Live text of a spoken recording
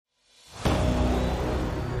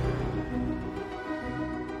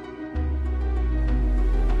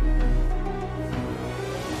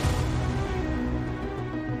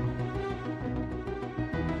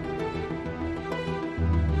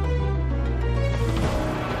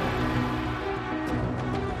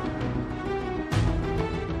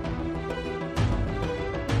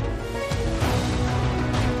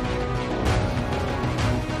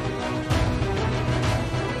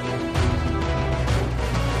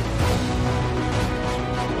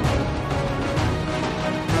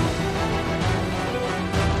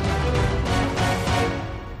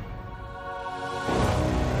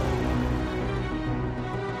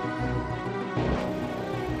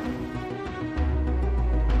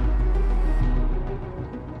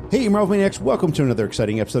Hey, Marvel Maniacs, welcome to another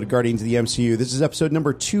exciting episode of Guardians of the MCU. This is episode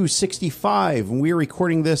number 265, and we're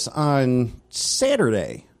recording this on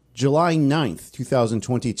Saturday, July 9th,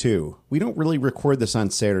 2022. We don't really record this on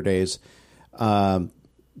Saturdays, but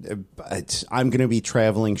I'm going to be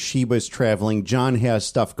traveling. Sheba's traveling. John has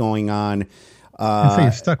stuff going on. So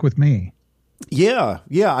you're stuck with me. Yeah.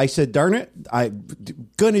 I said, darn it, I'm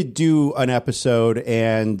going to do an episode,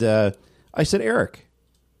 and I said, Eric,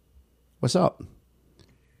 what's up?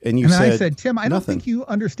 And you said, I said, Tim, I don't think you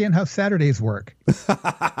understand how Saturdays work. But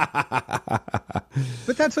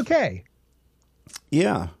that's okay.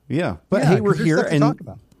 Yeah. But hey, we're here,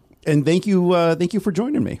 and thank you for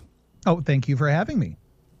joining me. Oh, thank you for having me.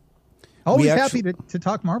 Always happy to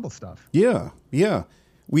talk Marvel stuff. Yeah.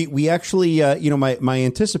 We actually, my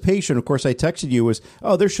anticipation, of course, I texted you was,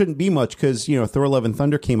 there shouldn't be much because, Thor: Love and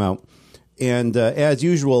Thunder came out. And as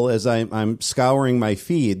usual, as I'm scouring my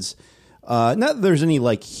feeds, not that there's any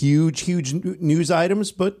like huge news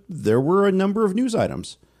items, but there were a number of news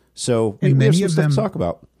items. So we have some stuff to talk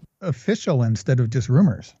about. Official instead of just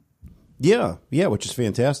rumors. Yeah, which is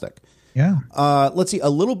fantastic. Yeah. Let's see, a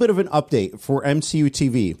little bit of an update for MCU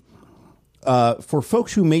TV. For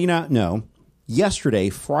folks who may not know, yesterday,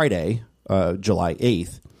 Friday, July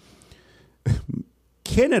 8th,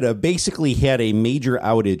 Canada basically had a major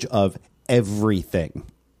outage of everything.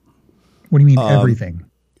 What do you mean everything?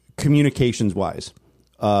 Communications-wise.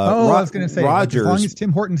 I was going to say, Rogers, as long as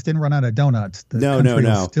Tim Hortons didn't run out of donuts, the country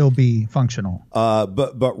will still be functional.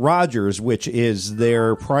 But Rogers, which is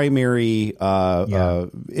their primary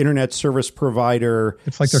internet service provider,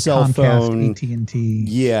 it's like their cell Comcast, phone, AT&T.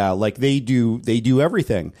 Yeah, like they do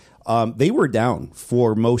everything. They were down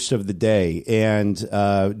for most of the day, and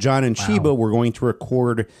John and Sheba were going to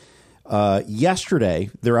record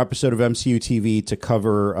yesterday their episode of MCU TV to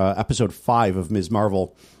cover episode 5 of Ms.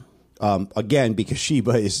 Marvel. Again, because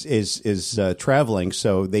Sheba is traveling,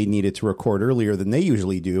 so they needed to record earlier than they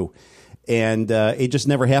usually do, and it just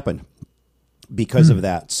never happened because of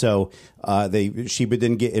that. So Sheba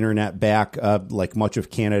didn't get internet back like much of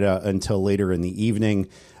Canada until later in the evening.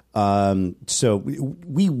 So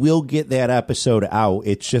we will get that episode out.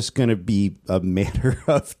 It's just going to be a matter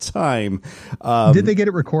of time. Did they get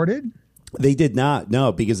it recorded? They did not,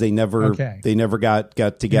 no, because they never got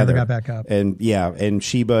together. Never got back up. And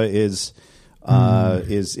Sheba is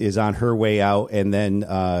on her way out, and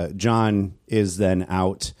then John is then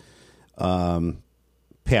out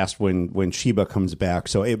past when Sheba comes back.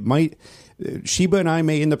 So it might Sheba and I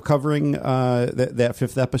may end up covering that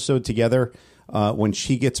 5th episode together when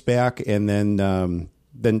she gets back, and then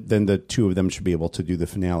the two of them should be able to do the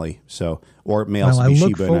finale. So, or it may also be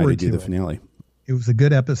Sheba and I to do the finale. It was a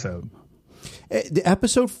good episode. The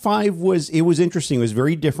episode 5 was interesting. It was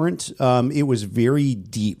very different. It was very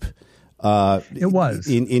deep. It was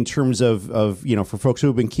in terms of for folks who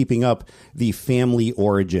have been keeping up the family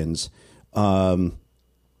origins. And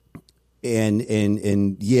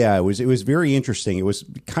it was very interesting. It was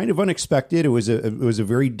kind of unexpected. It was a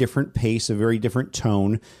very different pace, a very different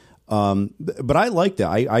tone. But I liked it.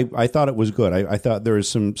 I thought it was good. I thought there was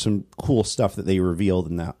some cool stuff that they revealed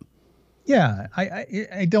in that. Yeah,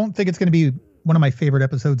 I don't think it's going to be one of my favorite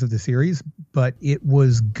episodes of the series, but it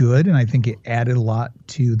was good, and I think it added a lot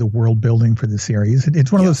to the world building for the series.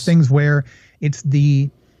 It's one of those things where it's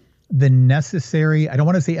the necessary, I don't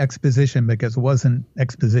want to say exposition because it wasn't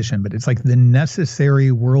exposition, but it's like the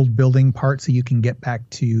necessary world building part so you can get back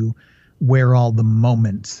to where all the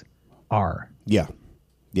moments are. Yeah.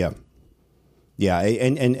 And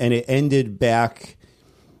it ended back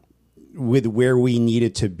with where we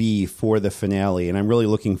needed to be for the finale, and I'm really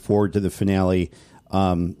looking forward to the finale.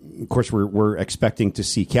 Of course, we're expecting to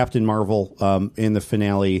see Captain Marvel in the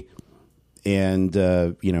finale, and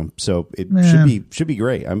so it should be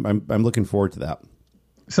great. I'm looking forward to that.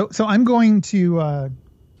 So I'm going to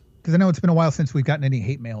because I know it's been a while since we've gotten any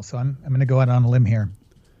hate mail, so I'm going to go out on a limb here.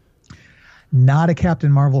 Not a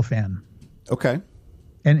Captain Marvel fan. Okay,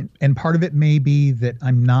 and part of it may be that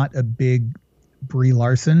I'm not a big Brie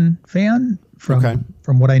Larson fan from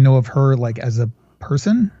what I know of her, like as a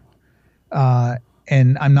person.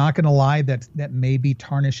 And I'm not going to lie, that may be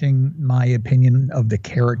tarnishing my opinion of the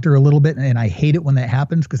character a little bit. And I hate it when that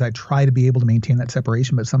happens because I try to be able to maintain that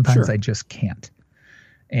separation, but sometimes I just can't.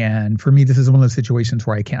 And for me, this is one of those situations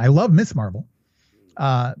where I can't. I love Miss Marvel,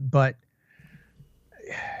 but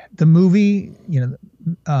the movie,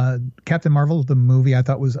 Captain Marvel, the movie, I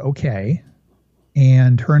thought was okay.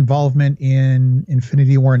 And her involvement in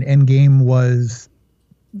Infinity War and Endgame was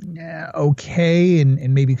okay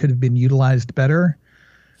and maybe could have been utilized better.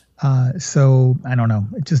 So I don't know.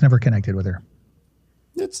 It just never connected with her.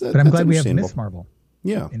 But I'm glad we have Miss Marvel.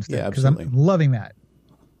 Yeah. instead. Yeah, Because absolutely. I'm loving that.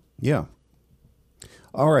 Yeah.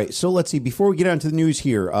 All right. So let's see. Before we get on to the news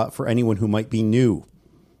here, for anyone who might be new,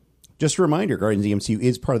 just a reminder, Guardians of the MCU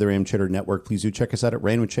is part of the Random Chatter Network. Please do check us out at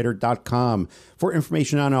randomchatter.com for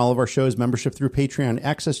information on all of our shows, membership through Patreon,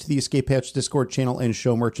 access to the Escape Hatch Discord channel, and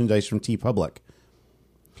show merchandise from TeePublic.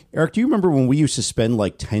 Eric, do you remember when we used to spend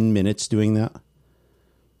like 10 minutes doing that?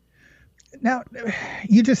 Now,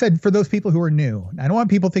 you just said for those people who are new. I don't want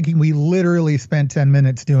people thinking we literally spent 10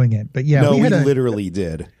 minutes doing it. But yeah, no, we literally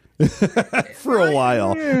did for a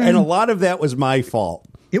while. And a lot of that was my fault.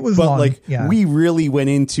 It was but long, we really went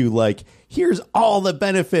into like, here's all the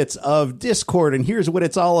benefits of Discord and here's what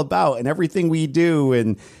it's all about and everything we do.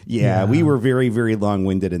 And we were very, very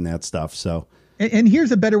long-winded in that stuff. So, and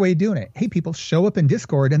here's a better way of doing it. Hey, people, show up in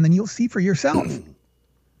Discord and then you'll see for yourself.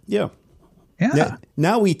 Yeah. Yeah.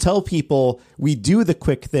 Now we tell people we do the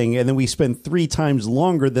quick thing and then we spend 3 times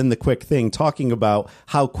longer than the quick thing talking about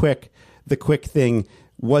how quick the quick thing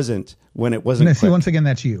wasn't when it wasn't. And I see once again,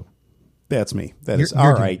 that's you. That's me. Is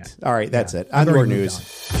all right. That. All right. That's it. On to our news.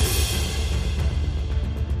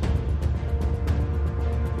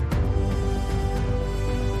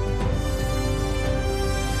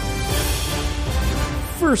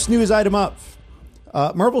 First news item up.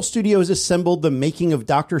 Marvel Studios assembled the making of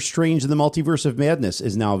Doctor Strange in the Multiverse of Madness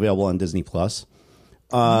is now available on Disney Plus.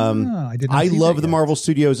 I love the Marvel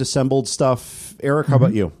Studios assembled stuff. Eric, how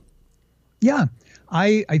about you? Yeah.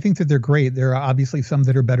 I think that they're great. There are obviously some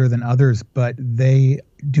that are better than others, but they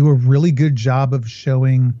do a really good job of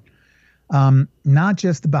showing not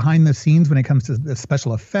just the behind the scenes when it comes to the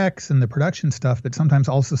special effects and the production stuff, but sometimes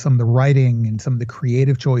also some of the writing and some of the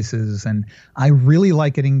creative choices. And I really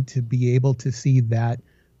like getting to be able to see that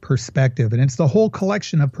perspective. And it's the whole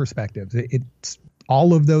collection of perspectives. It's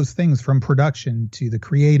all of those things from production to the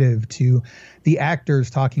creative to the actors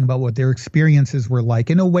talking about what their experiences were like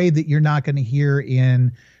in a way that you're not going to hear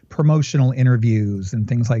in promotional interviews and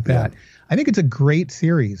things like that. I think it's a great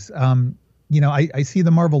series. I see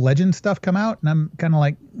the Marvel Legends stuff come out and I'm kind of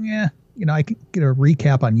like, I can get a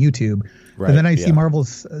recap on YouTube. Right, but then I see Marvel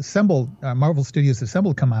Studios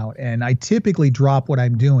Assembled come out and I typically drop what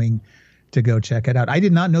I'm doing to go check it out. I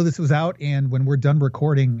did not know this was out, and when we're done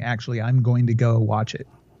recording, actually, I'm going to go watch it.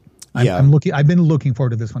 I've been looking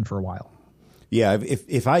forward to this one for a while. Yeah,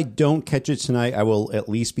 if I don't catch it tonight, I will at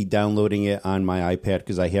least be downloading it on my iPad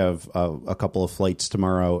because I have a couple of flights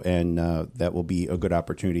tomorrow, and that will be a good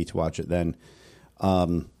opportunity to watch it then.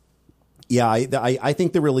 I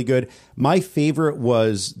think they're really good. My favorite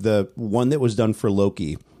was the one that was done for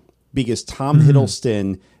Loki because Tom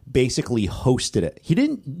Hiddleston basically hosted it. He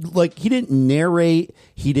didn't narrate.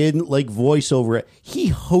 He didn't voice over it. He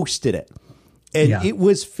hosted it. And it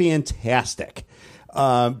was fantastic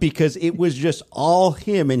because it was just all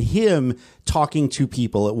him and him talking to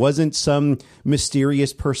people. It wasn't some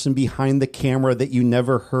mysterious person behind the camera that you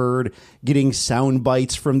never heard getting sound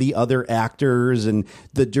bites from the other actors and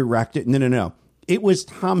the director. No. It was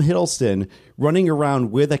Tom Hiddleston running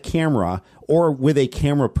around with a camera or with a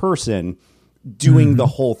camera person doing the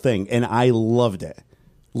whole thing, and I loved it.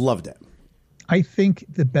 Loved it. I think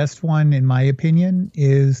the best one, in my opinion,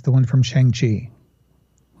 is the one from Shang-Chi.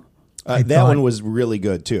 That one was really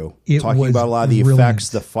good, too. Talking about a lot of the effects,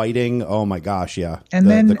 the fighting. Oh, my gosh, yeah. And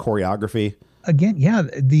then the choreography. Again,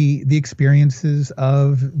 the experiences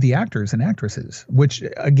of the actors and actresses, which,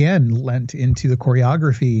 again, lent into the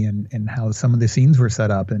choreography and how some of the scenes were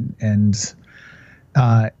set up. And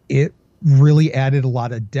it really added a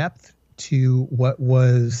lot of depth to what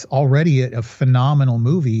was already a phenomenal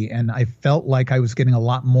movie. And I felt like I was getting a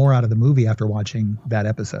lot more out of the movie after watching that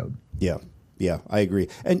episode. Yeah, I agree.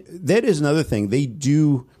 And that is another thing. They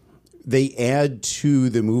add to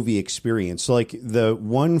the movie experience. So like the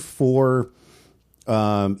one for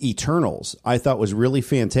Eternals, I thought was really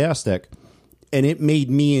fantastic. And it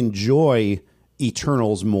made me enjoy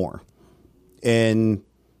Eternals more. And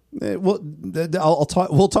we'll talk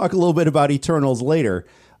a little bit about Eternals later.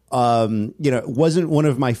 It wasn't one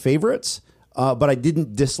of my favorites, but I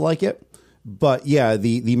didn't dislike it. But yeah,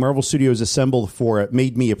 the Marvel Studios assembled for it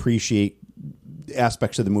made me appreciate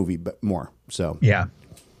aspects of the movie more. So yeah.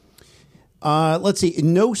 Let's see.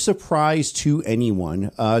 No surprise to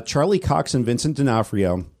anyone. Charlie Cox and Vincent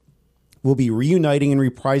D'Onofrio will be reuniting and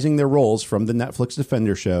reprising their roles from the Netflix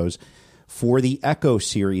Defender shows for the Echo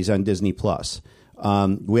series on Disney Plus.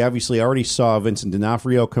 We obviously already saw Vincent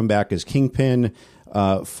D'Onofrio come back as Kingpin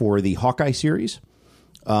for the Hawkeye series.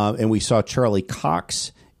 And we saw Charlie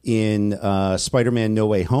Cox in Spider-Man No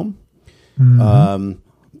Way Home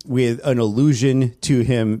with an allusion to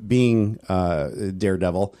him being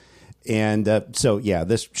Daredevil. And so, yeah,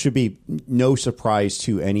 this should be no surprise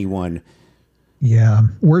to anyone. Yeah.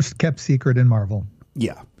 Worst kept secret in Marvel.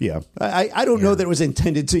 Yeah. I don't know that it was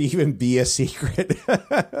intended to even be a secret,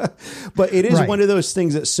 but it is one of those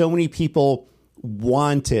things that so many people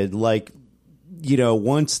wanted. Like,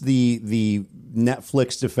 once the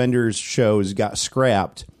Netflix Defenders shows got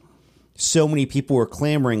scrapped, so many people were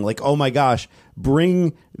clamoring like, oh my gosh,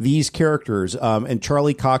 bring these characters. And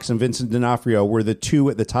Charlie Cox and Vincent D'Onofrio were the two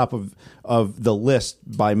at the top of the list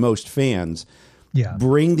by most fans. Yeah.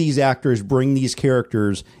 Bring these actors, bring these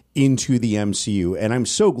characters into the MCU. And I'm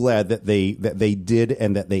so glad that they did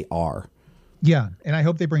and that they are. Yeah. And I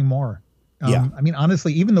hope they bring more. Yeah. I mean,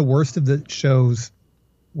 honestly, even the worst of the shows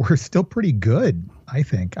were still pretty good, I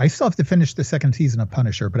think. I still have to finish the second season of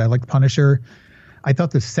Punisher, but I liked Punisher. I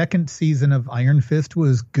thought the second season of Iron Fist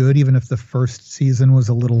was good, even if the first season was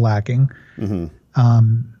a little lacking.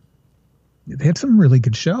 Mm-hmm. They had some really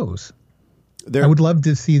good shows. I would love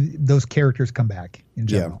to see those characters come back in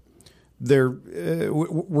general. Yeah.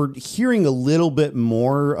 We're hearing a little bit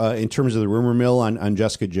more in terms of the rumor mill on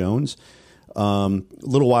Jessica Jones. A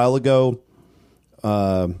little while ago,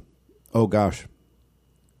 oh gosh,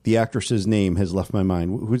 the actress's name has left my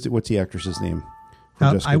mind. What's the actress's name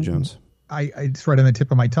for Jessica Jones? It's right on the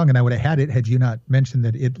tip of my tongue, and I would have had it had you not mentioned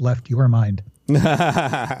that it left your mind.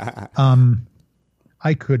 I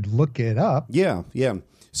could look it up. Yeah.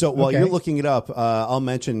 So while you're looking it up, I'll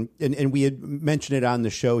mention, and we had mentioned it on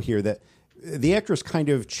the show here, that the actress kind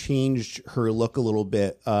of changed her look a little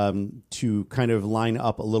bit to kind of line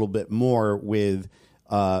up a little bit more with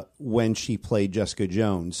when she played Jessica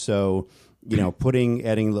Jones. So,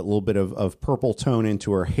 adding a little bit of purple tone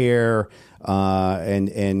into her hair,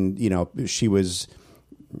 and she was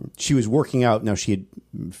working out. Now, she had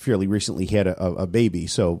fairly recently had a baby,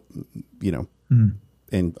 so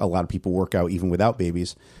and a lot of people work out even without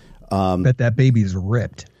babies. Bet that baby's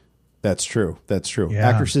ripped. That's true. Yeah.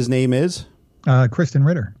 Actress's name is Krysten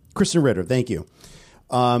Ritter. Krysten Ritter. Thank you.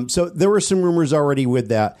 So there were some rumors already with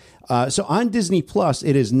that. So on Disney Plus,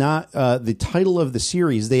 it is not the title of the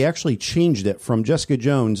series. They actually changed it from Jessica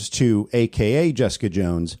Jones to AKA Jessica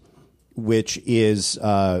Jones, which is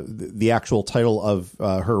the actual title of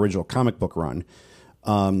her original comic book run.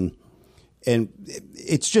 And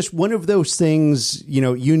it's just one of those things,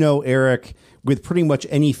 Eric, with pretty much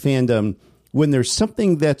any fandom, when there's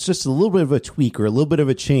something that's just a little bit of a tweak or a little bit of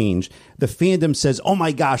a change, the fandom says, oh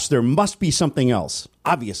my gosh, there must be something else,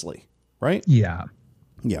 obviously. Right? Yeah.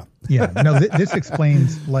 Yeah. No, this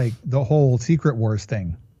explains like the whole Secret Wars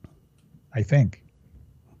thing, I think.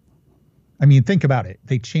 I mean, think about it.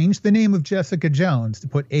 They changed the name of Jessica Jones to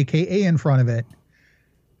put AKA in front of it.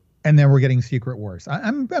 And then we're getting Secret Wars.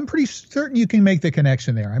 I'm pretty certain you can make the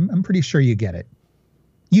connection there. I'm pretty sure you get it.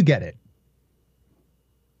 You get it.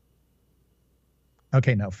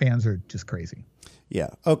 Okay, no, fans are just crazy. Yeah.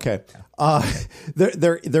 Okay. There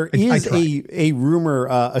is a rumor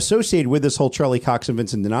associated with this whole Charlie Cox and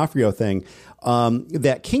Vincent D'Onofrio thing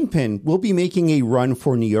that Kingpin will be making a run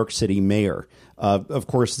for New York City mayor. Of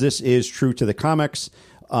course, this is true to the comics.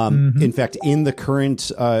 In fact, in the current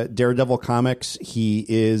Daredevil comics, he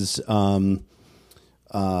was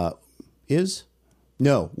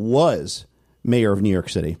mayor of New York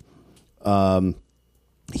City.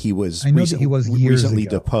 He was recently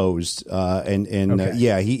deposed,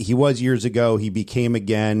 he was years ago. He became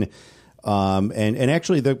again, and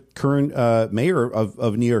actually the current mayor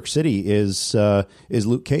of New York City is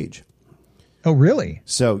Luke Cage. Oh, really?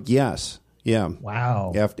 So yes. Yeah.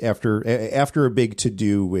 Wow. After a big to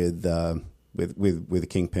do with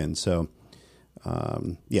Kingpin. So,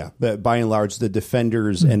 but by and large, the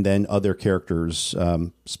Defenders and then other characters,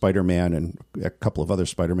 Spider-Man and a couple of other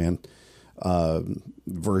Spider-Man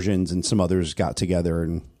versions and some others got together,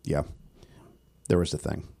 and there was the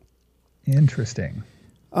thing. Interesting.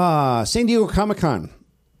 San Diego Comic-Con.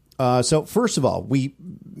 So first of all,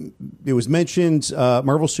 it was mentioned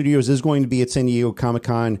Marvel Studios is going to be at San Diego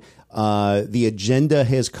Comic-Con. The agenda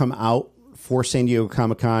has come out for San Diego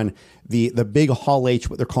Comic-Con. The big Hall H,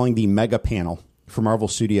 what they're calling the mega panel for Marvel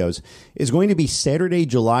Studios, is going to be Saturday,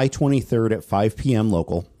 July 23rd at 5 p.m.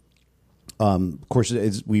 local. Of course,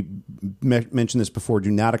 as we mentioned this before, do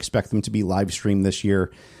not expect them to be live streamed this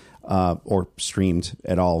year or streamed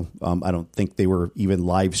at all. I don't think they were even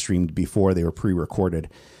live streamed before. They were pre-recorded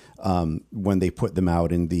when they put them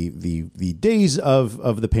out in the days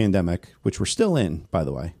of the pandemic, which we're still in, by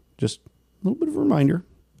the way. Just a little bit of a reminder.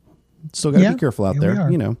 Still got to be careful out there,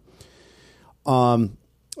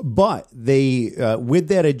 But they, with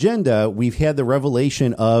that agenda, we've had the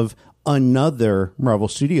revelation of another Marvel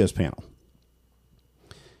Studios panel.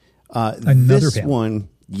 This panel. One,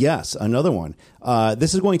 Yes, another one.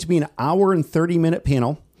 This is going to be an hour and 30-minute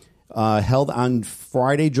panel held on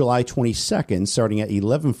Friday, July 22nd, starting at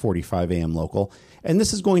 11:45 a.m. local. And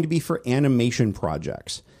this is going to be for animation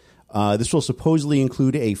projects. This will supposedly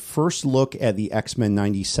include a first look at the X-Men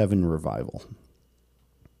 97 revival.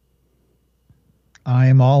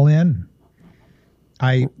 I'm all in.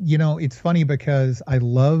 It's funny because I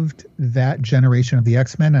loved that generation of the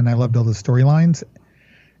X-Men and I loved all the storylines.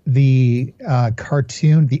 The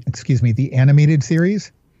the animated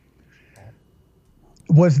series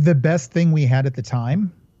was the best thing we had at the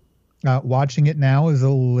time. Watching it now is a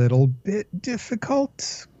little bit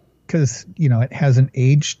difficult because, it hasn't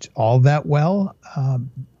aged all that well.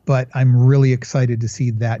 But I'm really excited to see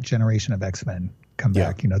that generation of X-Men come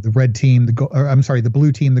back. The red team, the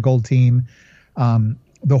blue team, the gold team,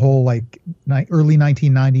 the whole early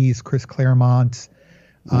 1990s Chris Claremont,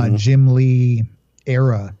 Jim Lee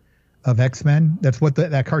era of X-Men. That's what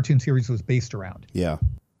that cartoon series was based around. Yeah.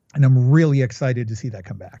 And I'm really excited to see that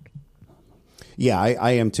come back. Yeah,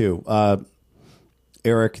 I am too.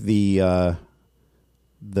 Eric, the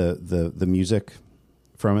music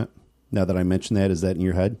from it, now that I mentioned that, is that in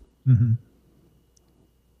your head? Mm-hmm.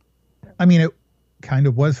 I mean, it kind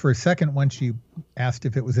of was for a second once you asked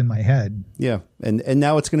if it was in my head. Yeah, and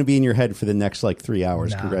now it's going to be in your head for the next 3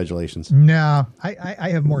 hours. Nah. Congratulations. No, I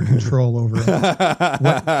have more control over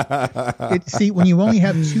it. See, when you only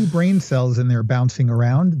have two brain cells and they're bouncing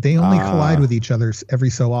around, they only collide with each other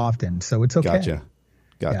every so often, so it's okay. Gotcha.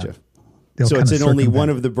 Yeah. So it's in only one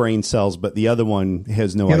of the brain cells, but the other one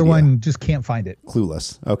has no idea. The other one just can't find it.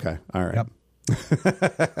 Clueless. Okay. All right. Yep.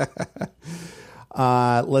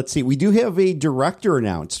 Let's see. We do have a director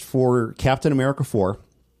announced for Captain America 4,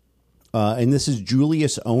 and this is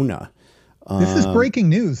Julius Ona. This is breaking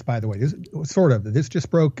news, by the way. This just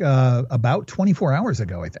broke about 24 hours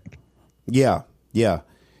ago, I think. Yeah.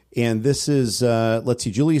 And this is, let's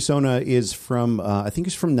see, Julius Ona is from, I think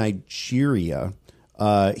he's from Nigeria.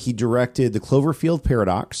 He directed The Cloverfield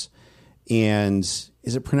Paradox, and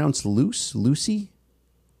is it pronounced Lucy?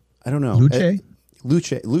 I don't know.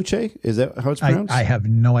 Luce? Is that how it's pronounced? I have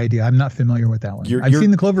no idea. I'm not familiar with that one. I've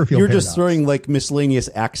seen The Cloverfield You're Paradox. Just throwing miscellaneous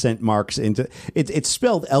accent marks into it. It's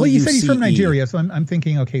spelled Luce. Well, you said he's from Nigeria, so I'm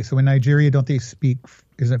thinking, okay, so in Nigeria, don't they speak,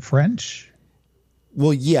 is it French?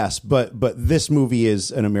 Well, yes, but this movie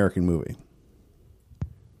is an American movie.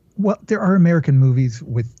 Well, there are American movies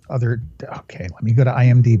with other... Okay, let me go to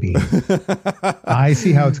IMDb. I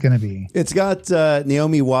see how it's going to be. It's got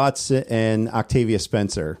Naomi Watts and Octavia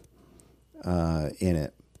Spencer in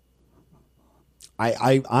it.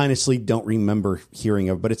 I honestly don't remember hearing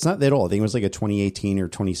of, but it's not that old. I think it was a 2018 or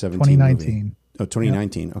 2017 2019. movie. Oh,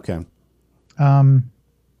 2019. Yep. Okay.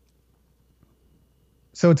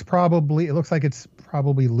 So it looks like it's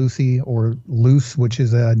probably Lucy or Luce, which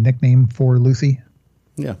is a nickname for Lucy.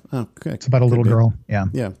 Yeah. Oh, okay. It's about a little girl. Yeah.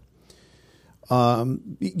 Yeah.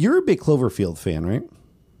 You're a big Cloverfield fan, right?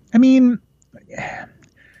 I mean,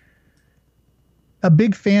 a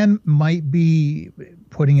big fan might be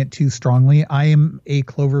putting it too strongly. I am a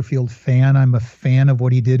Cloverfield fan. I'm a fan of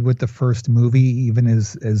what he did with the first movie, even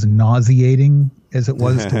as nauseating as it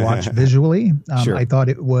was to watch visually. Sure. I thought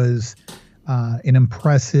it was an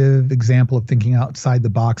impressive example of thinking outside the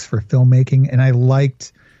box for filmmaking. And I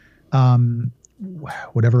liked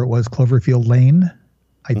whatever it was, Cloverfield Lane.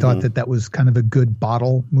 I thought that was kind of a good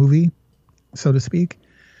bottle movie, so to speak.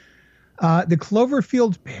 The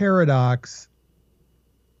Cloverfield Paradox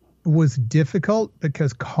was difficult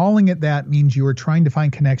because calling it that means you were trying to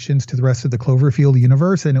find connections to the rest of the Cloverfield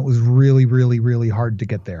universe, and it was really, really, really hard to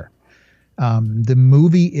get there. The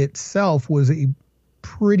movie itself was a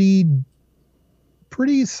pretty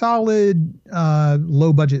solid,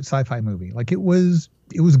 low budget sci-fi movie. It was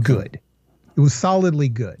good. It was solidly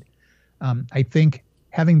good. I think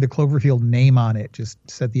having the Cloverfield name on it just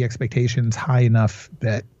set the expectations high enough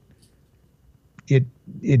that it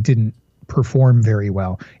didn't perform very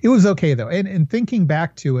well. It was okay though. And thinking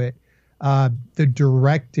back to it, the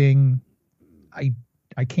directing,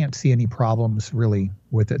 I can't see any problems really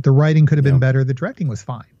with it. The writing could have been better. The directing was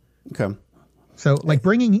fine. Okay. So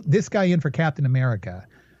bringing this guy in for Captain America,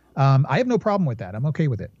 I have no problem with that. I'm okay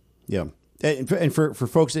with it. Yeah. And for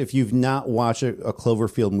folks, if you've not watched a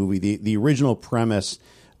Cloverfield movie, the original premise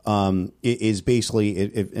is basically,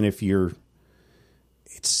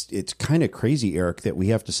 it's kind of crazy, Eric, that we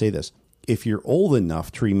have to say this. If you're old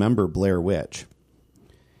enough to remember Blair Witch,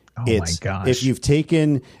 my gosh! If you've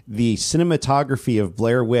taken the cinematography of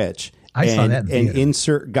Blair Witch and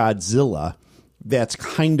insert Godzilla, that's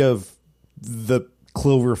kind of the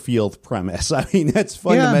Cloverfield premise. I mean, that's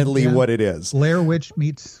fundamentally what it is. Blair Witch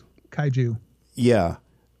meets kaiju. Yeah.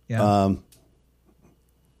 Yeah.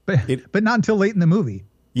 But not until late in the movie.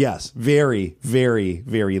 Yes, very, very,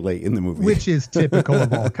 very late in the movie, which is typical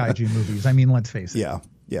of all kaiju movies. I mean, let's face it. Yeah,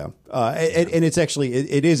 yeah, and it's actually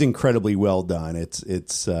it is incredibly well done. It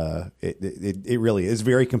really is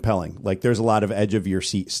very compelling. Like there's a lot of edge of your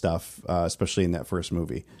seat stuff, especially in that first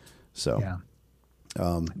movie. So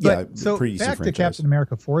yeah, so pretty back franchise. to Captain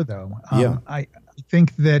America 4, though. Yeah, I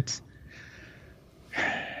think that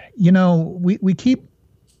we keep.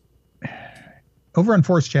 Over on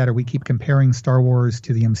Force Chatter, we keep comparing Star Wars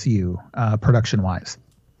to the MCU production-wise.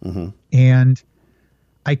 Mm-hmm. And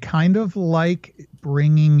I kind of like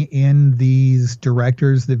bringing in these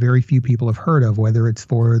directors that very few people have heard of, whether it's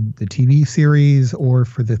for the TV series or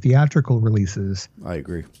for the theatrical releases. I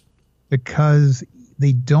agree. Because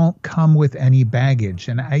they don't come with any baggage.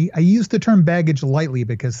 And I use the term baggage lightly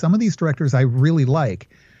because some of these directors I really like.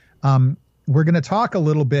 We're going to talk a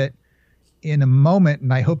little bit in a moment,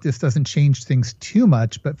 and I hope this doesn't change things too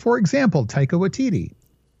much. But for example, Taika Waititi,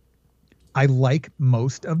 I like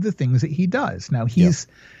most of the things that he does. Now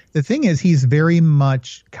the thing is, he's very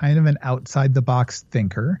much kind of an outside the box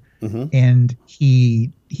thinker, and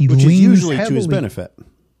he which leans is usually heavily, to his benefit.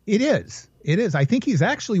 It is. I think he's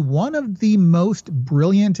actually one of the most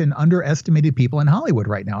brilliant and underestimated people in Hollywood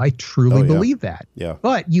right now. I truly believe that. Yeah.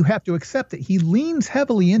 But you have to accept that he leans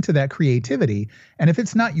heavily into that creativity. And if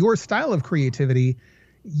it's not your style of creativity,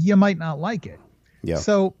 you might not like it. Yeah.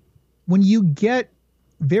 So when you get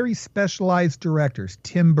very specialized directors,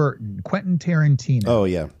 Tim Burton, Quentin Tarantino. Oh,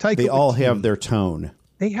 yeah. Taika they all Waititi, have their tone.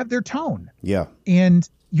 They have their tone. Yeah. And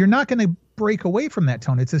you're not going to break away from that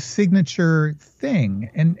tone. It's a signature thing.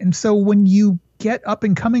 And so when you get up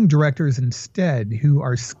and coming directors instead who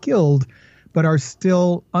are skilled, but are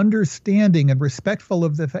still understanding and respectful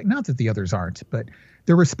of the fact, not that the others aren't, but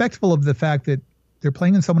they're respectful of the fact that they're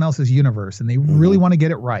playing in someone else's universe and they really want to get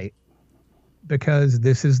it right because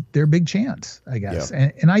this is their big chance, I guess. Yeah.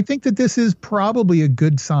 And I think that this is probably a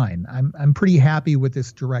good sign. I'm pretty happy with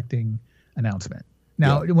this directing announcement.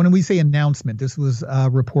 Now, when we say announcement, this was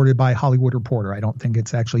reported by Hollywood Reporter. I don't think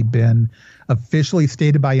it's actually been officially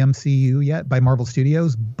stated by MCU yet, by Marvel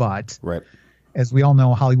Studios. But as we all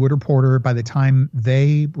know, Hollywood Reporter, by the time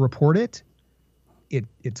they report it,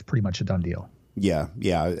 it's pretty much a done deal. Yeah,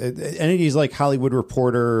 yeah. Entities like Hollywood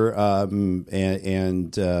Reporter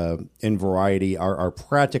and Variety are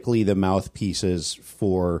practically the mouthpieces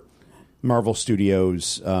for Marvel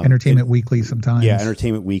Studios. Entertainment Weekly sometimes. Yeah,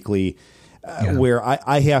 Entertainment Weekly. Where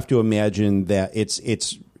I have to imagine that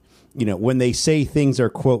it's when they say things are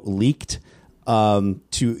quote leaked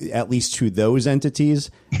to at least to those entities,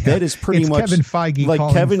 that is pretty much Kevin Feige,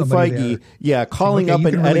 like Kevin Feige, calling up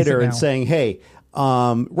an editor and saying, "Hey,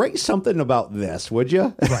 write something about this, would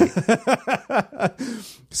you?" Right.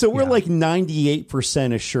 So we're like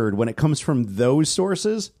 98% assured when it comes from those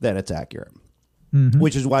sources that it's accurate,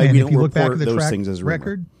 which is why we don't report those things as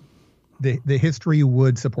record. The history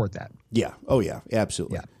would support that. Yeah. Oh, yeah.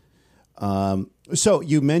 Absolutely. Yeah. So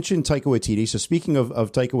you mentioned Taika Waititi. So speaking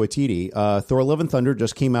of Taika Waititi, Thor: Love and Thunder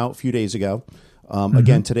just came out a few days ago.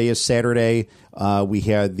 Again, today is Saturday. We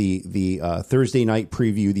had the Thursday night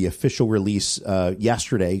preview, the official release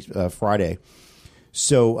yesterday, Friday.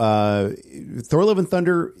 So Thor: Love and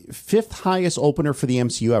Thunder, 5th highest opener for the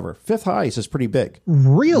MCU ever. 5th highest is pretty big.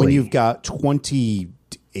 Really? When you've got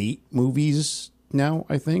 28 movies now,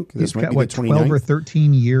 I think. This might be what, 12 or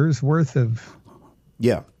 13 years worth of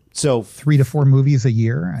so 3 to 4 movies a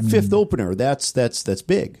year. I mean, 5th opener. That's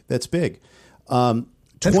big. That's big.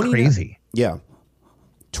 That's crazy. Yeah.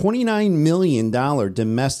 $29 million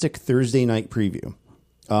domestic Thursday night preview,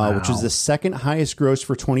 which is the 2nd highest gross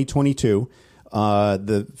for 2022.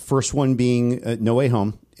 The first one being No Way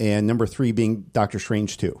Home and number 3 being Doctor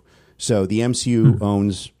Strange 2. So the MCU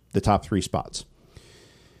owns the top 3 spots.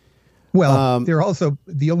 Well, they're also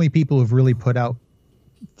the only people who've really put out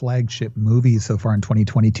flagship movies so far in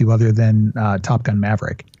 2022 other than Top Gun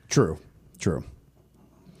Maverick. True.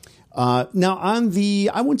 Now, on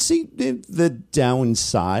the, I wouldn't say the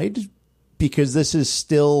downside, because this is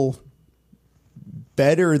still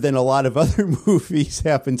better than a lot of other movies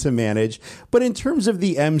happen to manage. But in terms of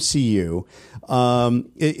the MCU,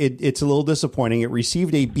 it's a little disappointing. It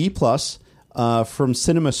received a B+ from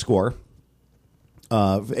CinemaScore.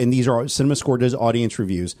 And these are CinemaScore does audience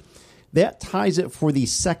reviews. That ties it for the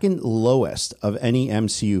 2nd lowest of any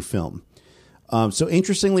MCU film. So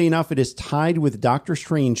interestingly enough, it is tied with Doctor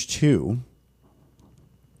Strange 2.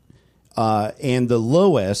 And the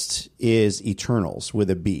lowest is Eternals with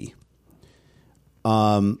a B.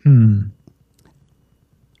 I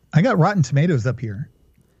got Rotten Tomatoes up here.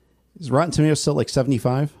 Is Rotten Tomatoes still like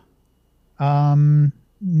 75?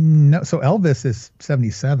 No, so Elvis is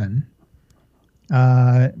 77.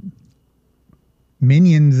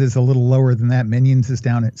 Minions is a little lower than that. Minions is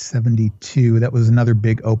down at 72. That was another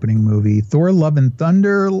big opening movie. Thor: Love and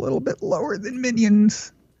Thunder, a little bit lower than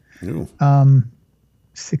Minions. Ooh.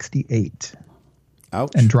 68.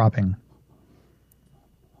 Ouch. And dropping.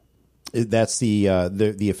 That's the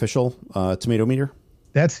official tomato meter?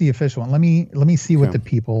 That's the official one. Let me see what the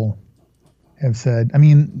people have said. I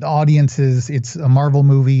mean, the audience it's a Marvel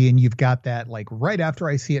movie, and you've got that like right after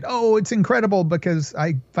I see it. Oh, it's incredible because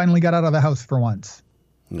I finally got out of the house for once.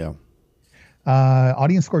 Yeah.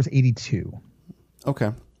 Audience score is 82.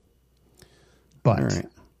 Okay. But all right.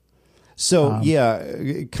 So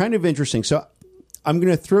yeah, kind of interesting. So I'm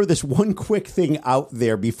going to throw this one quick thing out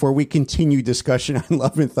there before we continue discussion on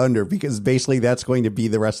Love and Thunder, because basically that's going to be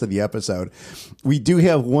the rest of the episode. We do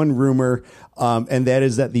have one rumor, and that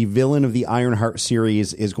is that the villain of the Ironheart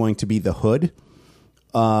series is going to be the Hood,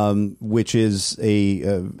 which is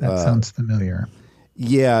that sounds familiar.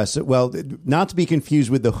 Yeah. So, well, not to be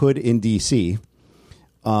confused with the Hood in DC.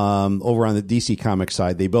 Over on the DC comic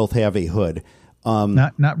side, they both have a hood.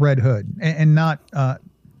 Not Red Hood, and not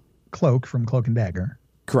Cloak from Cloak and Dagger.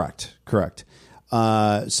 Correct.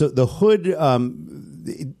 So the Hood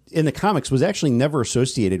in the comics was actually never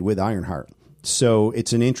associated with Ironheart. So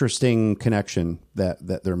it's an interesting connection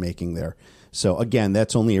that they're making there. So again,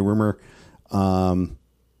 that's only a rumor.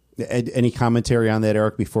 Any commentary on that,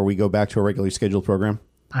 Eric, before we go back to our regularly scheduled program?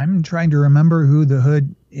 I'm trying to remember who the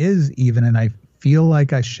Hood is even, and I feel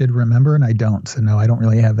like I should remember, and I don't. So no, I don't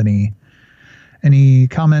really have any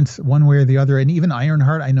comments one way or the other. And even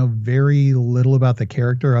Ironheart, I know very little about the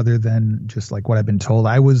character other than just like what I've been told.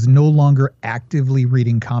 I was no longer actively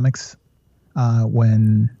reading comics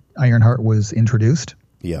when Ironheart was introduced.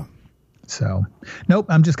 Yeah. So, nope,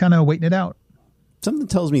 I'm just kind of waiting it out. Something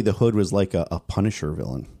tells me the Hood was like a Punisher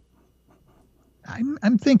villain.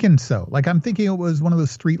 I'm thinking so. Like, I'm thinking it was one of those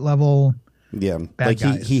street level. Yeah. Bad like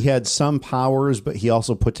guys. he had some powers, but he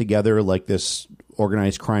also put together like this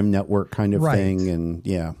organized crime network kind of thing. And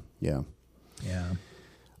yeah.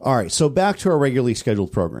 All right. So back to our regularly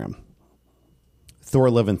scheduled program. Thor: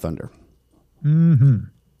 Love and Thunder. Mm-hmm.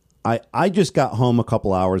 I just got home a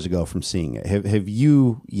couple hours ago from seeing it. Have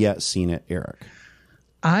you yet seen it, Eric?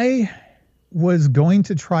 I was going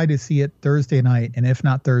to try to see it Thursday night, and if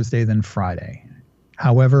not Thursday, then Friday.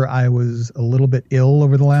 However, I was a little bit ill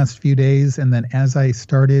over the last few days, and then as I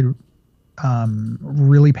started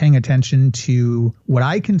really paying attention to what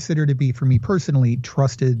I consider to be, for me personally,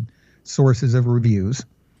 trusted sources of reviews,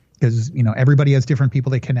 because everybody has different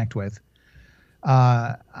people they connect with,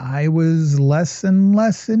 I was less and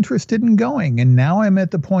less interested in going. And now I'm at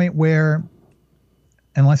the point where,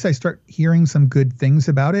 unless I start hearing some good things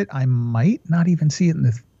about it, I might not even see it in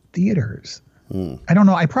the theaters. I don't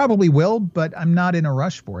know. I probably will, but I'm not in a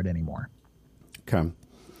rush for it anymore. Okay.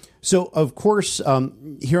 So, of course,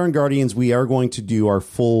 here on Guardians, we are going to do our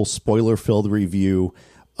full spoiler-filled review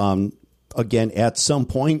again at some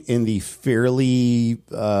point in the fairly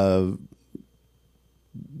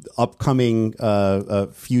upcoming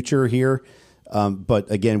future here. But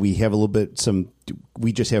again, we have a little bit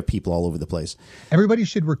we just have people all over the place. Everybody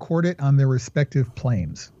should record it on their respective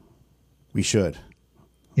planes. We should.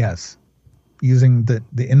 Yes. Using the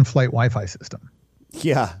in-flight Wi-Fi system.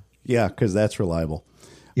 Yeah, because that's reliable.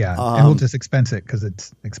 Yeah, and we'll just expense it because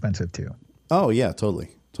it's expensive too. Oh, yeah,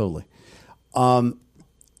 totally.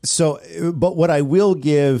 So, but what I will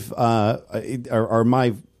give are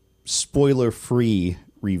my spoiler-free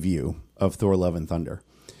review of Thor: Love and Thunder.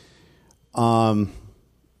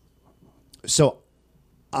 So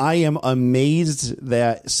I am amazed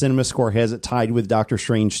that CinemaScore has it tied with Doctor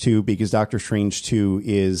Strange 2, because Doctor Strange 2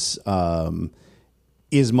 is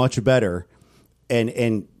much better,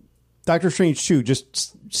 and Doctor Strange 2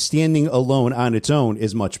 just standing alone on its own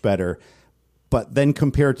is much better. But then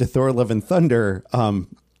compared to Thor: Love and Thunder,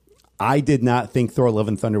 I did not think Thor: Love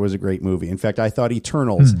and Thunder was a great movie. In fact, I thought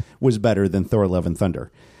Eternals was better than Thor: Love and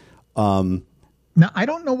Thunder. Now, I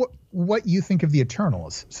don't know what you think of the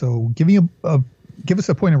Eternals, so give us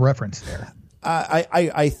a point of reference there.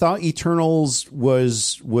 I thought Eternals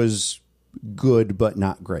was good, but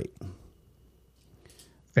not great.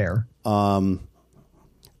 Fair.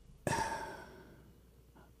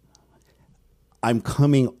 I'm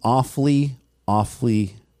coming awfully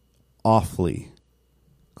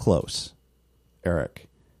close, Eric,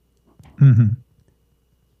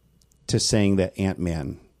 to saying that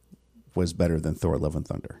Ant-Man was better than Thor: Love and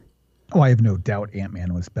Thunder. Oh, I have no doubt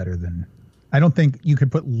Ant-Man was better than... I don't think you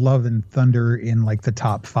could put Love and Thunder in like the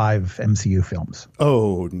top 5 MCU films.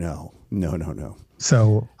 Oh, no.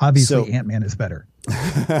 So obviously Ant-Man is better.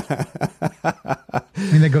 I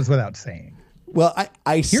mean, that goes without saying. Well,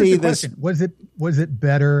 I say this. Question. Was it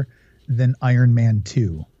better than Iron Man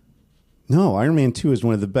 2? No, Iron Man 2 is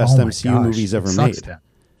one of the best MCU movies ever made.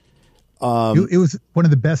 It was one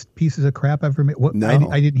of the best pieces of crap ever made.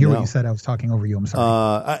 I didn't hear what you said. I was talking over you. I'm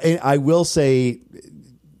sorry. I will say,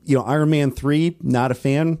 Iron Man 3, not a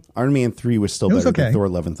fan. Iron Man 3 was still better than Thor: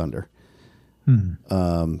 Love and Thunder.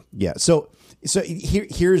 Yeah. So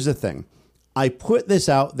here's the thing. I put this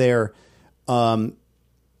out there, and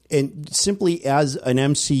simply as an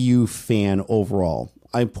MCU fan overall,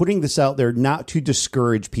 I'm putting this out there not to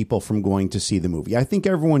discourage people from going to see the movie. I think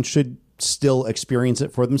everyone should still experience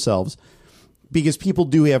it for themselves because people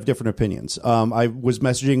do have different opinions. I was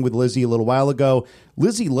messaging with Lizzie a little while ago.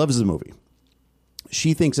 Lizzie loves the movie.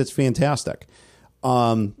 She thinks it's fantastic.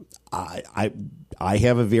 I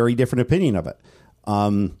have a very different opinion of it.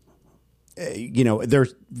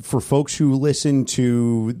 There's for folks who listen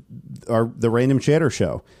to the Random Chatter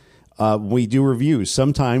show, we do reviews.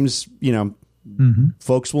 Sometimes,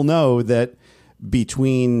 folks will know that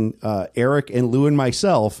between Eric and Lou and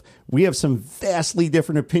myself, we have some vastly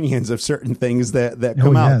different opinions of certain things that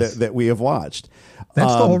come out that we have watched.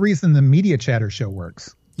 That's the whole reason the Media Chatter show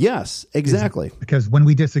works. Yes, exactly. Because when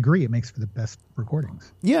we disagree, it makes for the best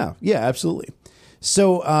recordings. Yeah, absolutely.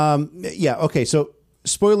 So, okay. So,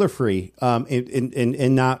 spoiler free,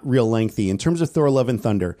 and not real lengthy in terms of Thor: Love and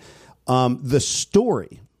Thunder. The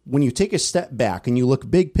story, when you take a step back and you look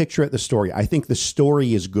big picture at the story, I think the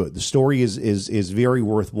story is good. The story is very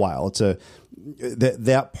worthwhile. It's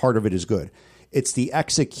that part of it is good. It's the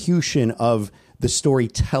execution of the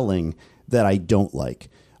storytelling that I don't like.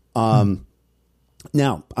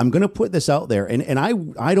 Now, I'm going to put this out there, and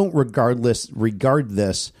I don't regard this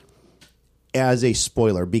as a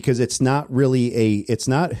spoiler because it's definitely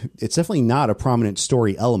not a prominent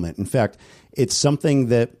story element. In fact, it's something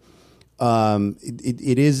that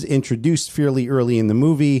it is introduced fairly early in the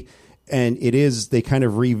movie, and they kind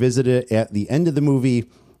of revisit it at the end of the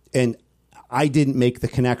movie. And I didn't make the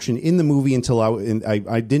connection in the movie until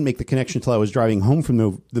I didn't make the connection until I was driving home from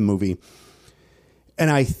the movie. And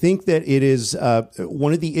I think that it is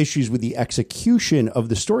one of the issues with the execution of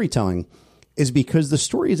the storytelling is because the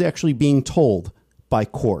story is actually being told by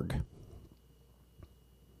Korg.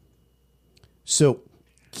 So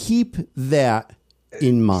keep that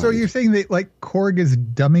in mind. So you're saying that Korg is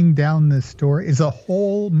dumbing down the story? Is the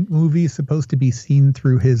whole movie supposed to be seen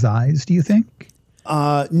through his eyes, do you think?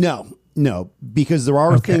 No, because there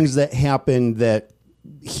are things that happen that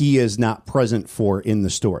he is not present for in the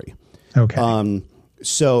story. Okay.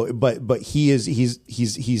 So, but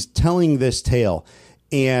he's telling this tale.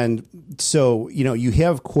 And so, you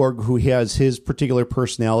have Korg who has his particular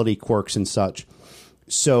personality quirks and such.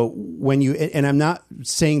 So when and I'm not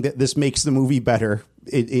saying that this makes the movie better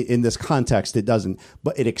in this context, it doesn't,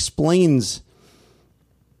 but it explains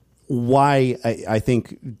why I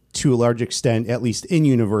think to a large extent, at least in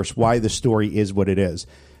universe, why the story is what it is.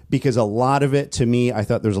 Because a lot of it, to me, I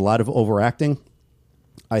thought there's a lot of overacting.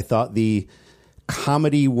 I thought the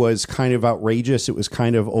comedy was kind of outrageous. It was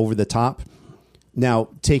kind of over the top. Now,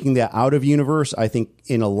 taking that out of universe, I think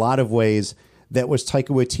in a lot of ways, that was Taika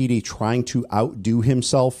Waititi trying to outdo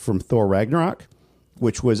himself from Thor Ragnarok,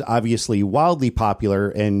 which was obviously wildly popular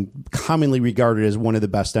and commonly regarded as one of the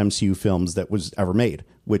best MCU films that was ever made,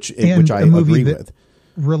 which I agree with.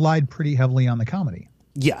 Relied pretty heavily on the comedy.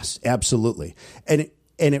 Yes, absolutely. And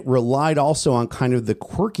it relied also on kind of the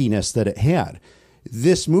quirkiness that it had.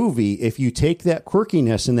 This movie, if you take that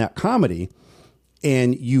quirkiness and that comedy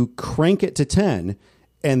and you crank it to 10,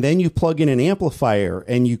 and then you plug in an amplifier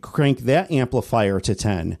and you crank that amplifier to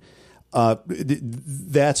 10,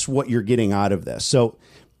 that's what you're getting out of this. So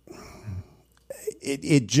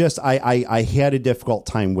I had a difficult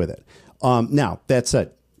time with it. Now, that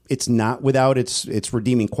said, it's not without its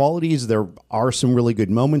redeeming qualities. There are some really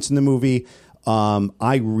good moments in the movie.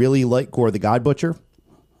 I really like Gore the God Butcher.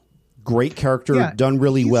 Great character, done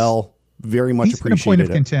really well. Very much appreciated. He's been a point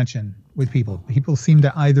of contention with people. People seem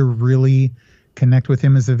to either really connect with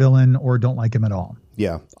him as a villain or don't like him at all.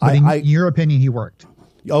 Yeah. But in your opinion, he worked.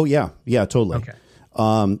 Oh, yeah. Yeah, totally. Okay.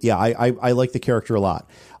 I like the character a lot.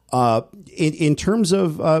 In terms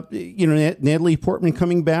of, Natalie Portman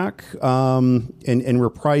coming back and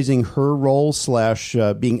reprising her role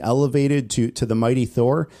 / being elevated to the mighty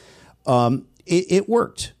Thor, it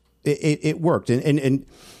worked. It worked. And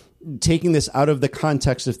taking this out of the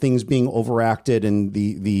context of things being overacted and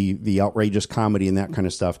the outrageous comedy and that kind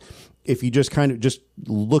of stuff, if you just kind of just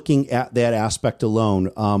looking at that aspect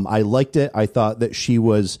alone, I liked it. I thought that she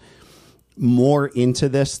was more into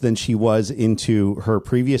this than she was into her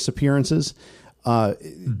previous appearances.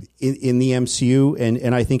 in the MCU,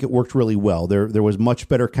 and I think it worked really well. There was much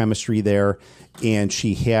better chemistry there, and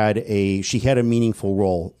she had a meaningful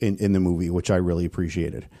role in the movie, which I really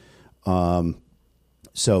appreciated.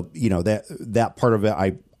 So that part of it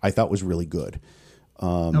I thought was really good.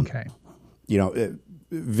 Okay.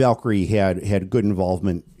 Valkyrie had good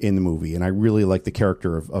involvement in the movie, and I really liked the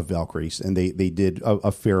character of Valkyrie, and they did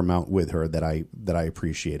a fair amount with her that I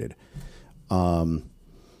appreciated.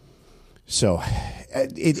 So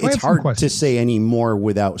it's hard to say any more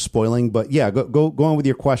without spoiling, but yeah, go on with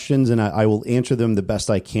your questions, and I will answer them the best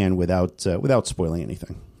I can without spoiling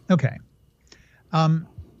anything. Okay. I'm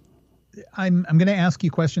going to ask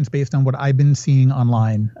you questions based on what I've been seeing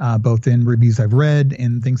online, both in reviews I've read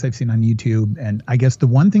and things I've seen on YouTube. And I guess the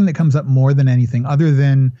one thing that comes up more than anything, other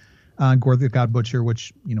than Gore the God Butcher,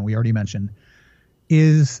 which we already mentioned,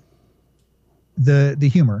 is the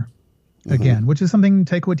humor. Again, which is something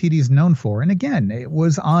Taika Waititi is known for. And again, it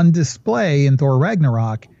was on display in Thor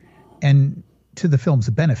Ragnarok, and to the film's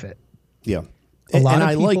benefit. Yeah. And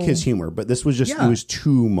I like his humor, but this was just, it was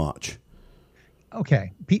too much.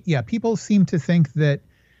 Okay. People seem to think that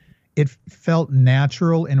it felt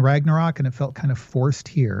natural in Ragnarok and it felt kind of forced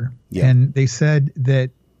here. Yeah. And they said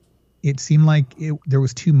that it seemed like there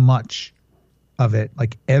was too much of it.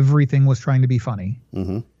 Like everything was trying to be funny.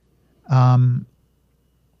 Mm-hmm.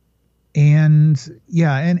 And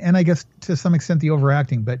I guess to some extent the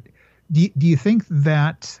overacting, but do you think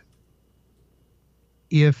that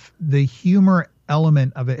if the humor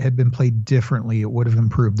element of it had been played differently, it would have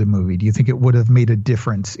improved the movie? Do you think it would have made a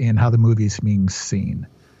difference in how the movie is being seen?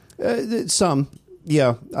 Some,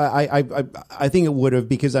 yeah, I think it would have,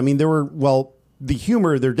 because the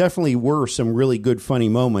humor, there definitely were some really good funny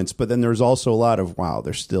moments, but then there's also a lot of, wow,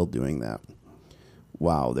 they're still doing that.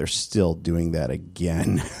 Wow, they're still doing that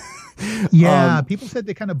again. Yeah, people said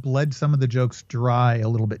they kind of bled some of the jokes dry a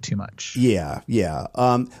little bit too much. Yeah.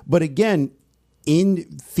 But again, in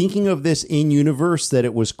thinking of this in universe, that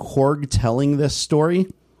it was Korg telling this story,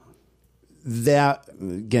 that,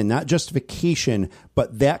 again, not justification,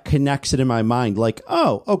 but that connects it in my mind. Like,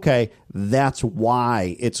 oh, okay, that's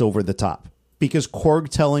why it's over the top. Because Korg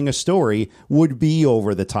telling a story would be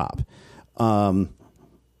over the top.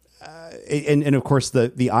 And of course,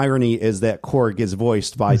 the irony is that Korg is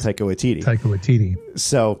voiced by Taika Waititi.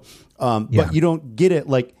 So, but you don't get it.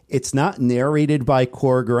 Like, it's not narrated by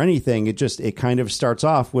Korg or anything. It kind of starts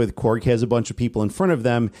off with Korg has a bunch of people in front of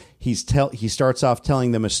them. He starts off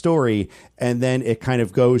telling them a story, and then it kind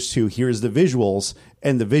of goes to, here's the visuals,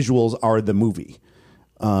 and the visuals are the movie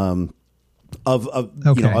of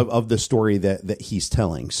the story that he's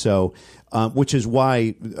telling. So, which is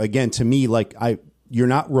why, again, to me, like, you're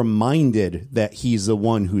not reminded that he's the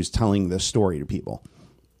one who's telling this story to people.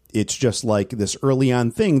 It's just like this early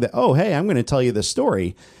on thing that, oh, hey, I'm going to tell you this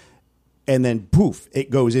story. And then poof, it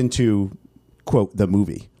goes into, quote, the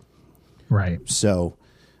movie. Right. So,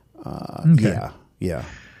 yeah.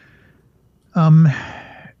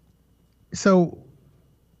 So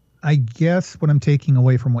I guess what I'm taking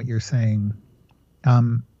away from what you're saying,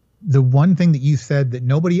 the one thing that you said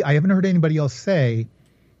that I haven't heard anybody else say,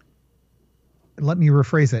 let me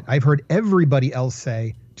rephrase it. I've heard everybody else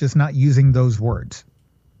say, just not using those words.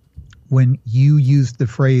 When you used the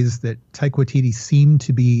phrase that Taika Waititi seemed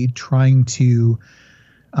to be trying to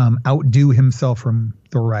outdo himself from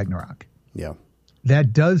Thor Ragnarok. Yeah.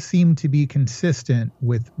 That does seem to be consistent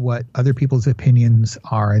with what other people's opinions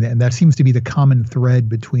are. And that seems to be the common thread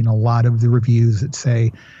between a lot of the reviews that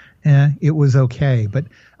say, it was okay. But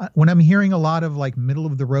when I'm hearing a lot of like middle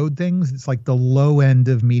of the road things, it's like the low end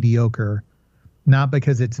of mediocre. Not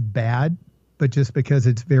because it's bad, but just because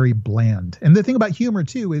it's very bland. And the thing about humor,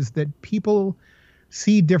 too, is that people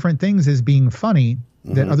see different things as being funny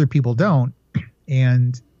that other people don't.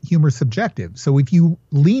 And humor is subjective. So if you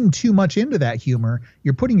lean too much into that humor,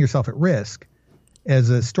 you're putting yourself at risk as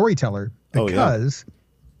a storyteller, because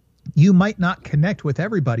you might not connect with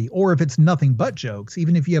everybody. Or if it's nothing but jokes,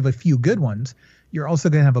 even if you have a few good ones, you're also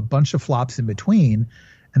going to have a bunch of flops in between.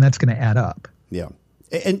 And that's going to add up. Yeah.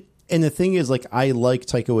 And the thing is, like, I like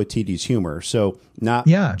Taika Waititi's humor. So not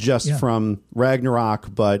just from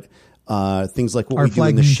Ragnarok, but things like What We Do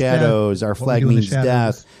in the Shadows, Our Flag Means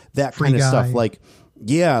Death, that kind of stuff. Like,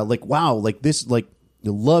 like, wow, like this, like,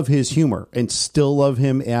 you love his humor and still love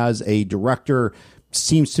him as a director.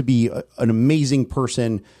 Seems to be an amazing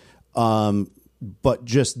person. But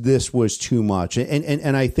just this was too much.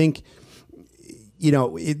 And I think,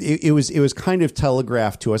 it was kind of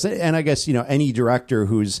telegraphed to us. And I guess, any director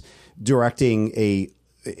who's directing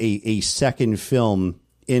a second film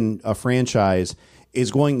in a franchise is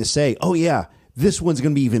going to say, oh yeah, this one's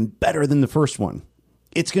going to be even better than the first one.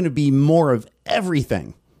 It's going to be more of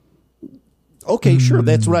everything. Okay, sure,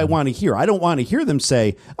 that's what I want to hear. I don't want to hear them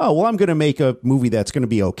say, oh, well, I'm going to make a movie that's going to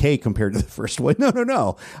be okay compared to the first one.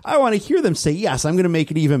 No. I want to hear them say, yes, I'm going to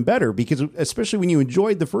make it even better, because especially when you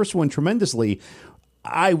enjoyed the first one tremendously,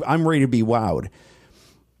 I'm ready to be wowed.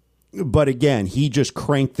 But again, he just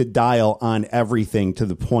cranked the dial on everything to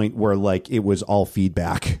the point where, like, it was all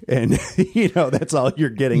feedback. And, that's all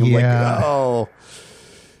you're getting. I'm like, oh,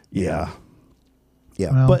 yeah.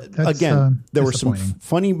 Yeah, well, but again, there were some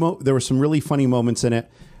there were some really funny moments in it.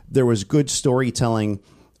 There was good storytelling.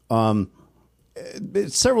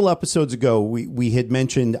 Several episodes ago, we had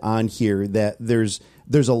mentioned on here that there's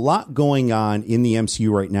a lot going on in the MCU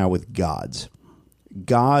right now with gods.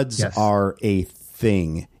 Gods are a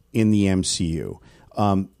thing in the MCU.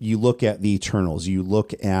 You look at the Eternals. You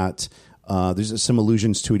look at there's some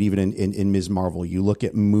allusions to it even in Ms. Marvel. You look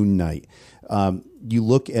at Moon Knight. You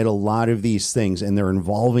look at a lot of these things, and they're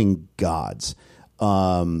involving gods,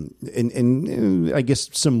 and I guess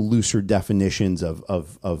some looser definitions of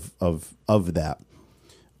that.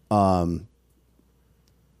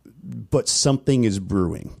 But something is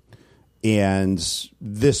brewing, and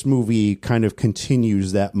this movie kind of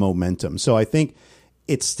continues that momentum. So I think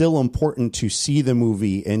it's still important to see the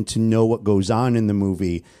movie and to know what goes on in the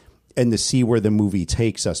movie, and to see where the movie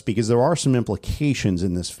takes us, because there are some implications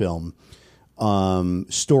in this film.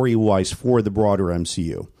 Story-wise for the broader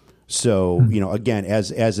MCU. So, again,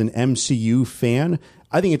 as an MCU fan,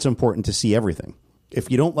 I think it's important to see everything.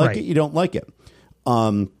 If you don't like it, you don't like it.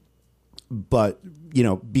 But,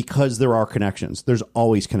 because there are connections, there's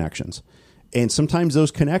always connections. And sometimes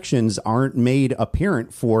those connections aren't made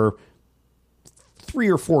apparent for 3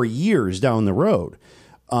 or 4 years down the road.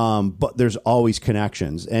 But there's always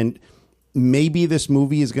connections. And maybe this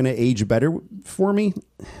movie is going to age better for me.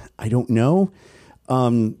 I don't know.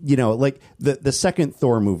 Like the second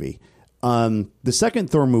Thor movie. The second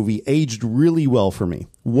Thor movie aged really well for me.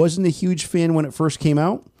 Wasn't a huge fan when it first came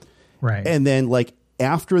out. Right. And then, like,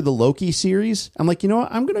 after the Loki series, I'm like, you know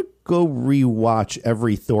what? I'm going to go rewatch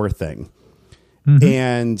every Thor thing. Mm-hmm.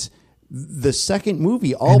 And the second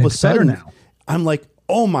movie, all of a sudden, now. I'm like,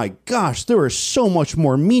 oh my gosh, there is so much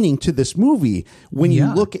more meaning to this movie when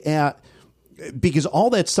you look at, because all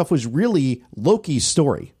that stuff was really Loki's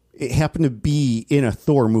story. It happened to be in a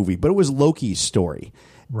Thor movie, but it was Loki's story.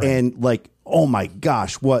 Right. And, like, oh my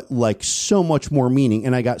gosh, what, like, so much more meaning.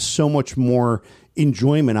 And I got so much more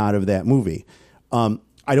enjoyment out of that movie.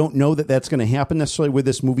 I don't know that that's going to happen necessarily with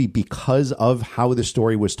this movie because of how the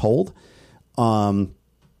story was told.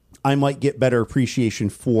 I might get better appreciation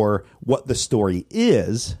for what the story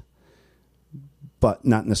is, but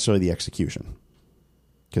not necessarily the execution.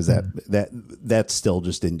 Because that still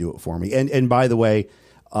just didn't do it for me. And by the way,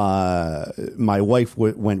 my wife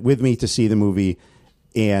went with me to see the movie,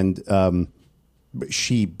 and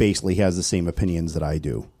she basically has the same opinions that I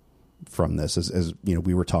do from this, as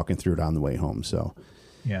we were talking through it on the way home. So,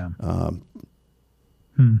 yeah.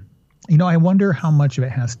 I wonder how much of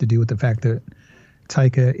it has to do with the fact that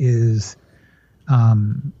Taika is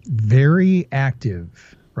very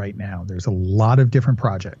active right now. There's a lot of different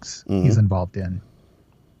projects he's involved in.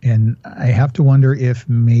 And I have to wonder if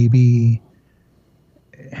maybe,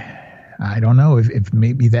 I don't know, if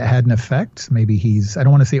maybe that had an effect. Maybe I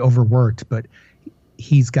don't want to say overworked, but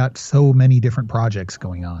he's got so many different projects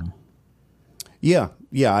going on. Yeah.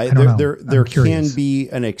 There can be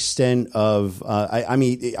an extent of,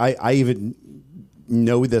 I even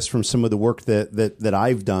know this from some of the work that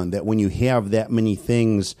I've done, that when you have that many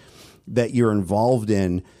things that you're involved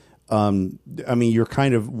in, you're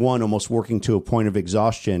kind of almost working to a point of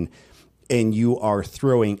exhaustion, and you are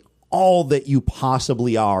throwing all that you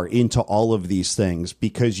possibly are into all of these things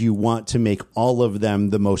because you want to make all of them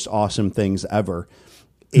the most awesome things ever.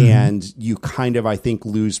 Mm-hmm. And you kind of, I think,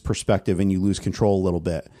 lose perspective and you lose control a little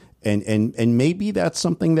bit. And maybe that's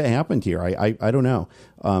something that happened here. I don't know.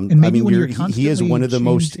 And maybe he is one of the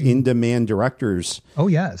most in-demand directors. Oh,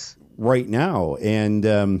 yes. Right now. And,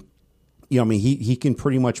 he can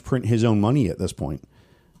pretty much print his own money at this point.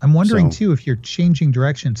 I'm wondering, too, if you're changing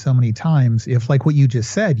direction so many times, if, like what you just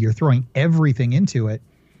said, you're throwing everything into it,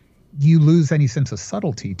 you lose any sense of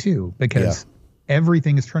subtlety, too, because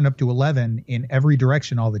everything is turned up to 11 in every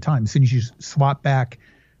direction all the time. As soon as you swap back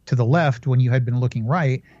to the left when you had been looking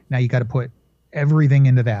right, now you got to put everything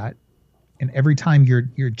into that. And every time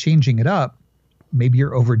you're changing it up, maybe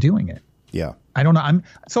you're overdoing it. Yeah. I don't know.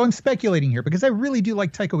 I'm speculating here because I really do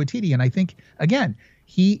like Taika Waititi. And I think, again,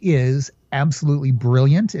 he is absolutely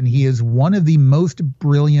brilliant. And he is one of the most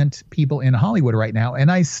brilliant people in Hollywood right now. And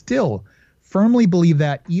I still firmly believe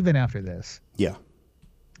that even after this. Yeah.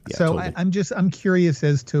 So totally. I'm curious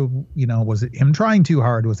as to, was it him trying too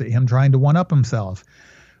hard? Was it him trying to one up himself?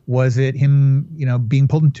 Was it him, being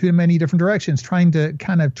pulled in too many different directions, trying to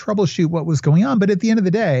kind of troubleshoot what was going on? But at the end of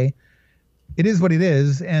the day, it is what it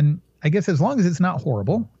is. And I guess as long as it's not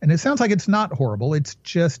horrible, and it sounds like it's not horrible, it's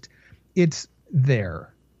just, it's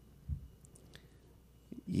there.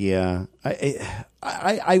 Yeah.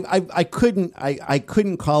 I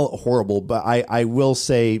couldn't call it horrible, but I will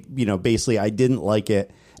say, basically I didn't like it.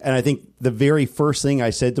 And I think the very first thing I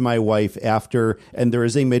said to my wife after, and there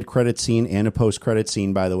is a mid-credit scene and a post-credit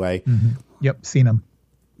scene, by the way. Mm-hmm. Yep, seen them.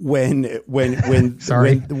 When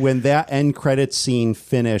that end credit scene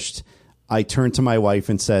finished, I turned to my wife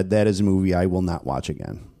and said, "That is a movie I will not watch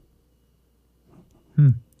again."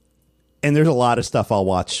 And there's a lot of stuff I'll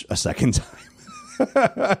watch a second time.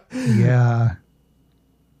 Yeah.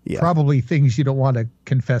 Probably things you don't want to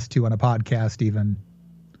confess to on a podcast, even.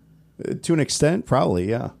 To an extent, probably,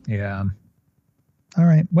 yeah. Yeah. All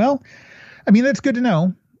right. Well, I mean, that's good to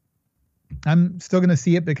know. I'm still going to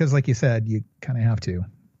see it because, like you said, you kind of have to.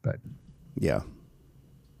 But yeah.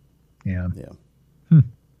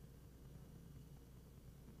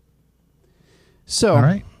 So, all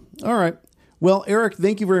right. Well, Eric,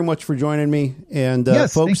 thank you very much for joining me. And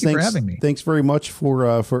yes, folks, thanks for having me. Thanks very much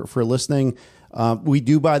for listening. We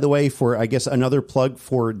do, by the way, for I guess another plug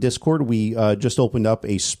for Discord, we just opened up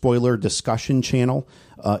a spoiler discussion channel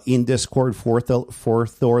in Discord for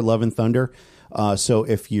Thor: Love and Thunder. So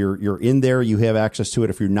if you're in there, you have access to it.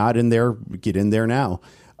 If you're not in there, get in there now.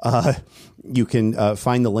 You can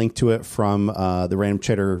find the link to it from the Random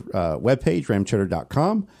Cheddar webpage,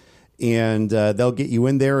 randomcheddar.com. And they'll get you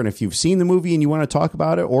in there. And if you've seen the movie and you want to talk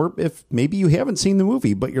about it, or if maybe you haven't seen the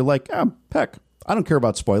movie, but you're like, heck, I don't care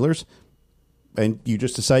about spoilers. And you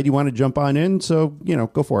just decide you want to jump on in. So,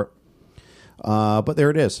 go for it. But there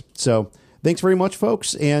it is. So thanks very much,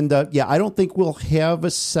 folks. And I don't think we'll have a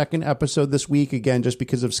second episode this week, again, just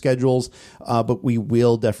because of schedules. But we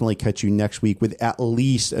will definitely catch you next week with at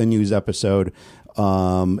least a news episode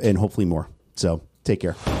and hopefully more. So take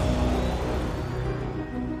care.